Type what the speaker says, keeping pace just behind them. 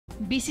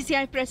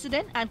BCCI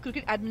President and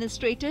Cricket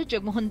Administrator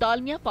Jagmohan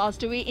Dalmia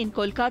passed away in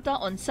Kolkata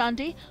on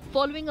Sunday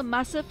following a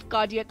massive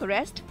cardiac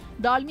arrest.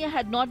 Dalmia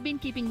had not been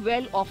keeping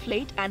well of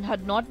late and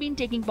had not been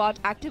taking part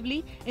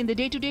actively in the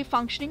day-to-day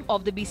functioning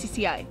of the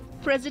BCCI.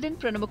 President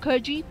Pranab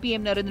Mukherjee,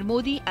 PM Narendra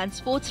Modi and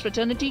sports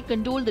fraternity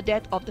condoled the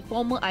death of the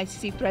former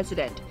ICC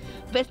President.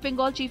 West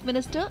Bengal Chief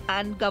Minister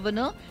and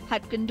Governor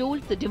had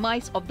condoled the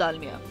demise of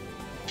Dalmia.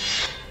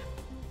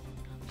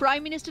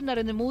 Prime Minister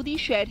Narendra Modi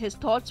shared his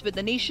thoughts with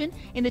the nation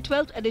in the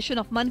 12th edition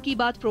of Mann Ki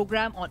Baat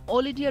program on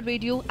All India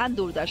Radio and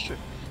Doordarshan.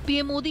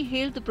 PM Modi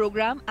hailed the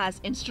program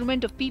as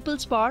instrument of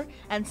people's power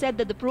and said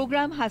that the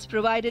program has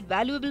provided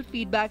valuable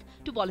feedback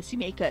to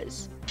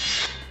policymakers.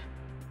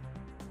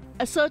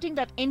 Asserting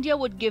that India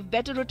would give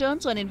better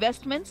returns on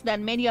investments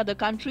than many other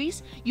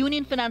countries,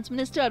 Union Finance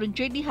Minister Arun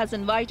Jaitley has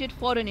invited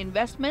foreign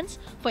investments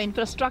for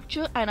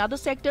infrastructure and other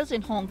sectors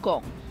in Hong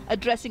Kong.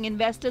 Addressing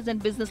investors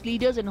and business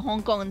leaders in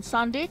Hong Kong on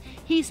Sunday,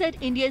 he said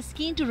India is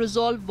keen to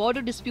resolve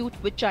border dispute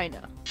with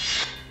China.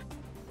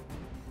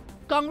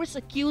 Congress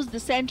accused the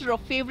centre of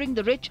favouring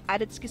the rich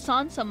at its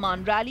Kisan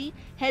Samman rally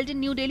held in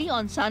New Delhi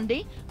on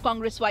Sunday.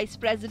 Congress Vice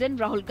President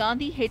Rahul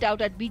Gandhi hit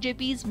out at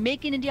BJP's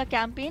Make in India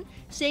campaign,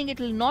 saying it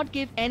will not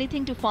give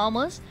anything to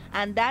farmers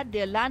and that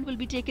their land will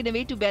be taken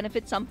away to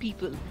benefit some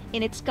people.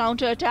 In its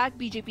counter-attack,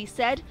 BJP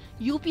said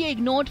UPA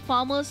ignored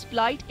farmers'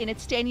 plight in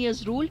its 10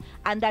 years rule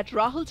and that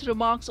Rahul's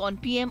remarks on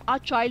PM are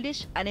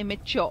childish and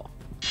immature.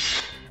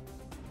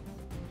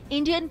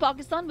 India and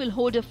Pakistan will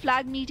hold a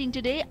flag meeting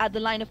today at the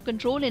line of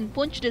control in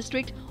Poonch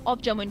district of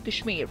Jammu and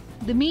Kashmir.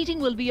 The meeting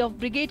will be of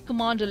brigade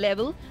commander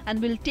level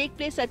and will take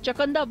place at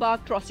Chakanda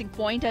Bagh crossing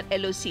point at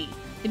LOC.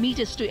 The meet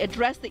is to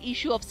address the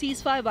issue of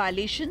ceasefire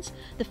violations.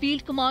 The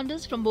field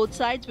commanders from both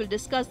sides will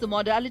discuss the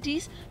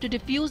modalities to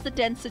defuse the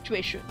tense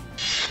situation.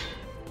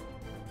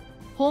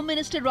 Home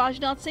Minister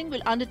Rajnath Singh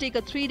will undertake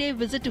a 3-day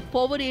visit to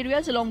forward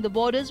areas along the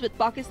borders with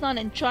Pakistan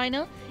and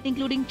China,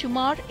 including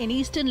Chumar in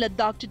eastern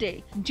Ladakh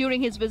today.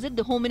 During his visit,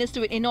 the Home Minister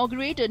will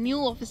inaugurate a new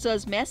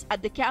officers' mess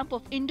at the camp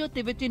of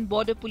Indo-Tibetan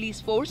Border Police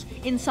Force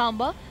in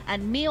Samba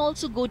and may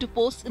also go to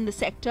posts in the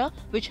sector,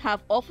 which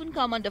have often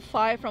come under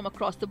fire from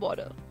across the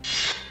border.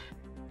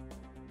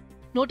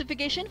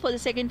 Notification for the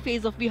second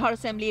phase of Bihar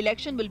Assembly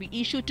election will be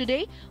issued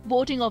today.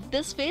 Voting of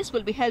this phase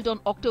will be held on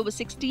October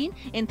 16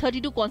 in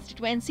 32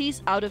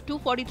 constituencies out of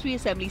 243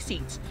 assembly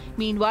seats.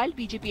 Meanwhile,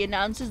 BJP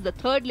announces the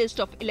third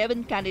list of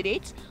 11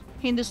 candidates.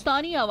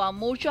 Hindustani Awam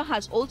Morcha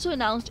has also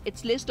announced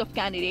its list of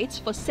candidates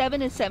for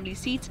 7 assembly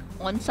seats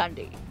on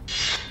Sunday.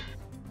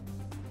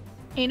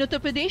 In Uttar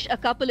Pradesh, a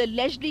couple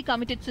allegedly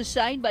committed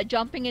suicide by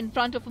jumping in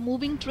front of a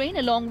moving train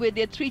along with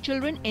their 3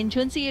 children in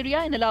Jhansi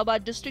area in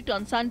Allahabad district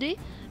on Sunday.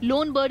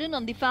 Loan burden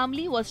on the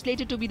family was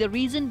slated to be the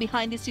reason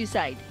behind the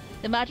suicide.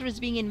 The matter is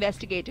being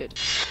investigated.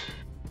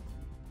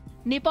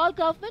 Nepal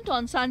government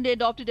on Sunday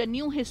adopted a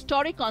new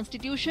historic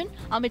constitution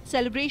amid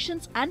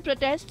celebrations and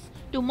protests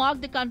to mark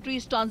the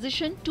country's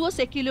transition to a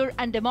secular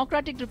and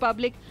democratic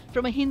republic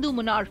from a Hindu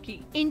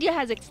monarchy. India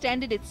has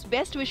extended its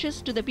best wishes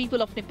to the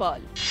people of Nepal.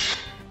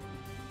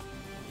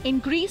 In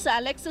Greece,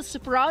 Alexis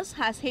Tsipras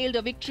has hailed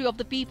a victory of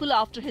the people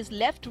after his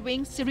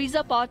left-wing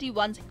Syriza party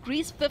won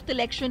Greece's 5th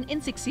election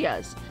in 6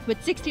 years. With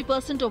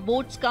 60% of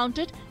votes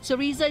counted,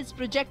 Syriza is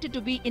projected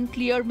to be in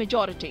clear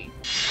majority.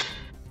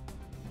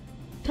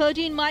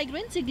 13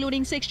 migrants,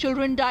 including 6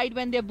 children, died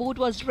when their boat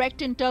was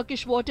wrecked in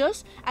Turkish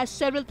waters as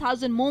several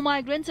thousand more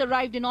migrants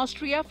arrived in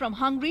Austria from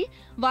Hungary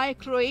via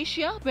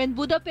Croatia when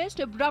Budapest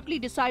abruptly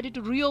decided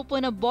to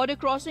reopen a border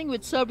crossing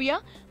with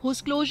Serbia,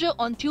 whose closure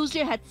on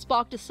Tuesday had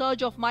sparked a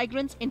surge of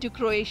migrants into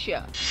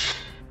Croatia.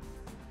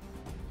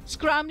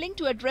 Scrambling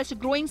to address a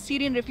growing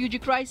Syrian refugee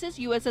crisis,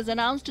 US has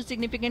announced to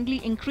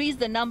significantly increase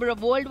the number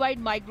of worldwide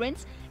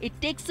migrants it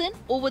takes in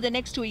over the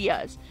next 2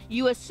 years.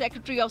 US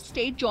Secretary of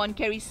State John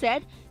Kerry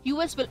said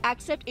US will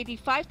accept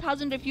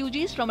 85,000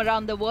 refugees from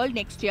around the world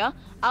next year,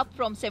 up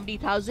from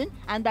 70,000,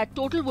 and that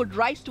total would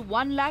rise to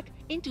 1 lakh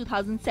in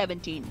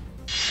 2017.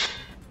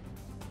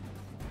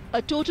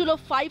 A total of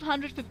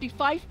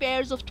 555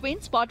 pairs of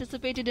twins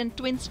participated in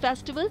Twins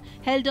Festival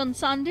held on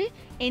Sunday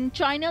in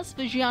China's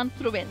Fujian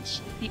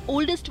province. The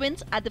oldest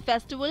twins at the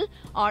festival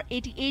are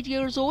 88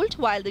 years old,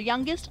 while the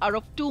youngest are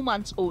of 2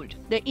 months old.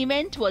 The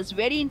event was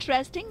very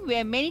interesting,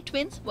 where many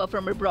twins were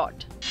from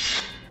abroad.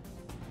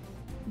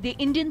 The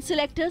Indian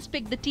selectors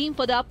picked the team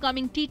for the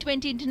upcoming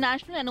T20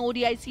 International and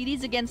ODI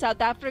series against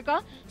South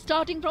Africa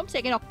starting from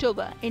 2nd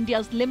October.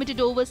 India's limited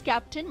overs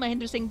captain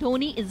Mahendra Singh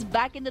Dhoni is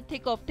back in the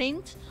thick of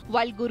things,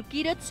 while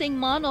Gurkirat Singh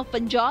Mann of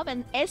Punjab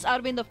and S.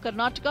 Arvind of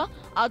Karnataka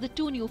are the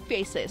 2 new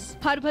faces.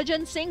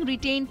 Harbhajan Singh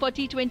retained for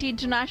T20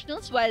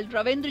 internationals, while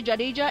Ravindra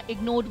Jadeja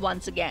ignored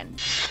once again.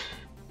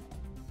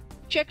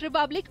 Czech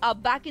Republic are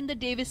back in the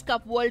Davis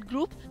Cup World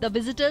Group. The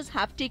visitors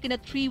have taken a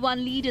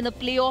 3-1 lead in a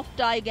playoff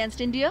tie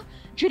against India.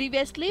 Jiri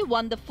Vesely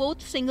won the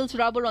 4th singles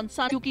rubber on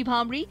Yuki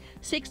Bhamri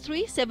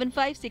 6-3, 7-5,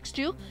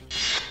 6-2.